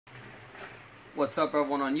What's up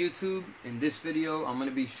everyone on YouTube? In this video I'm going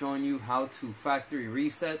to be showing you how to factory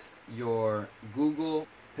reset your Google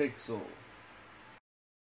Pixel.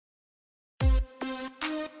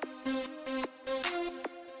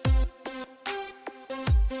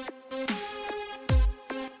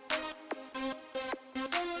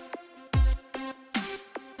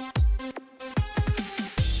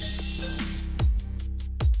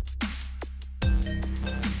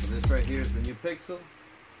 So this right here is the new Pixel.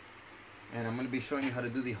 And I'm going to be showing you how to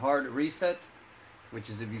do the hard reset, which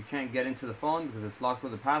is if you can't get into the phone because it's locked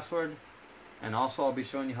with a password. And also I'll be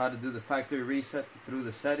showing you how to do the factory reset through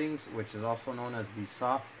the settings, which is also known as the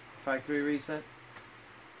soft factory reset,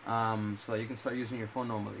 so that you can start using your phone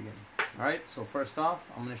normally again. Alright, so first off,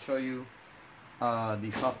 I'm going to show you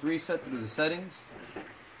the soft reset through the settings.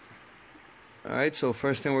 Alright, so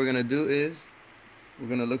first thing we're going to do is we're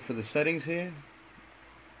going to look for the settings here.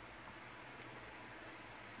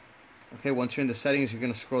 Okay, once you're in the settings, you're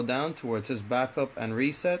going to scroll down to where it says backup and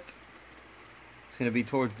reset. It's going to be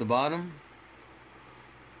towards the bottom.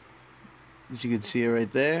 As you can see it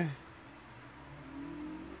right there.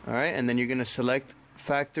 Alright, and then you're going to select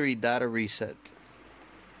factory data reset.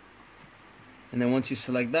 And then once you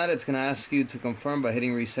select that, it's going to ask you to confirm by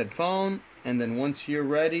hitting reset phone. And then once you're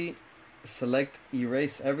ready, select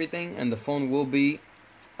erase everything, and the phone will be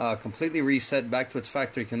completely reset back to its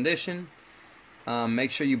factory condition. Make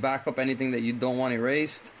sure you back up anything that you don't want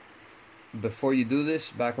erased. Before you do this,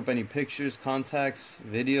 back up any pictures, contacts,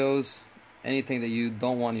 videos, anything that you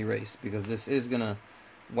don't want erased, because this is gonna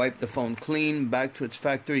wipe the phone clean back to its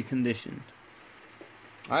factory condition.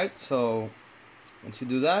 Alright, so once you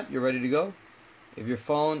do that, you're ready to go. If your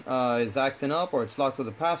phone is acting up or it's locked with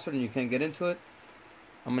a password and you can't get into it,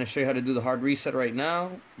 I'm going to show you how to do the hard reset right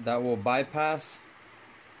now. That will bypass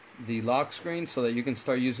the lock screen so that you can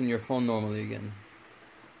start using your phone normally again.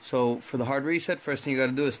 So for the hard reset, first thing you got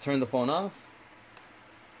to do is turn the phone off.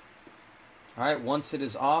 Alright, once it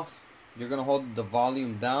is off, you're going to hold the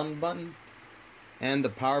volume down button and the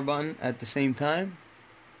power button at the same time,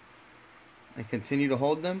 and continue to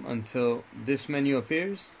hold them until this menu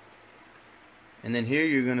appears. And then here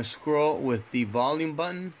you're going to scroll with the volume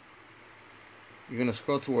button. You're going to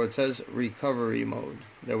scroll to where it says recovery mode.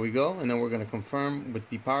 There we go. And then we're going to confirm with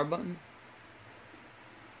the power button.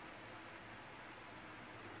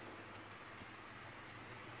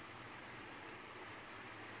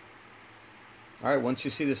 Alright, once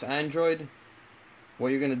you see this Android, what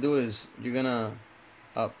you're going to do is you're going to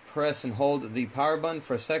press and hold the power button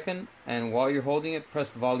for a second. And while you're holding it, press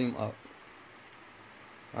the volume up.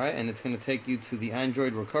 Alright, and it's going to take you to the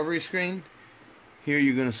Android recovery screen. Here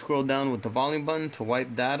you're going to scroll down with the volume button to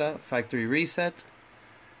wipe data, factory reset,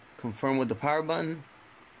 confirm with the power button,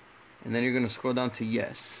 and then you're going to scroll down to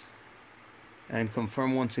yes, and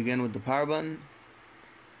confirm once again with the power button.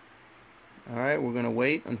 Alright, we're going to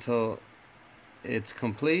wait until it's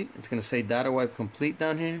complete. It's going to say data wipe complete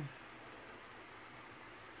down here.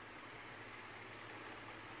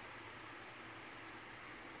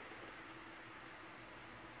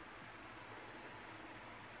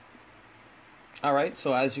 Alright,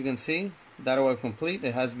 so as you can see, data wipe complete.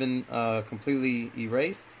 It has been completely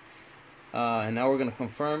erased. And now we're going to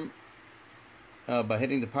confirm by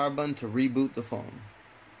hitting the power button to reboot the phone.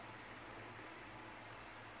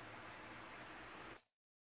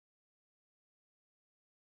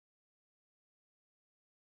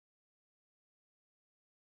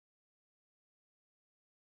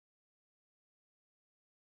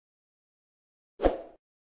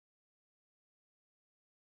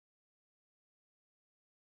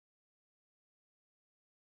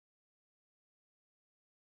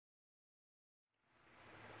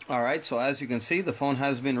 Alright, so as you can see, the phone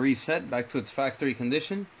has been reset back to its factory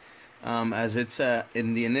condition, as it's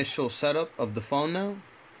in the initial setup of the phone now.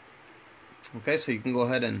 Okay, so you can go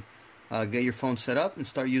ahead and get your phone set up and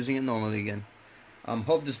start using it normally again.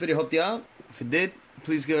 Hope this video helped you out. If it did,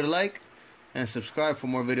 please give it a like and subscribe for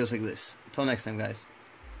more videos like this. Until next time, guys.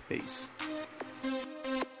 Peace.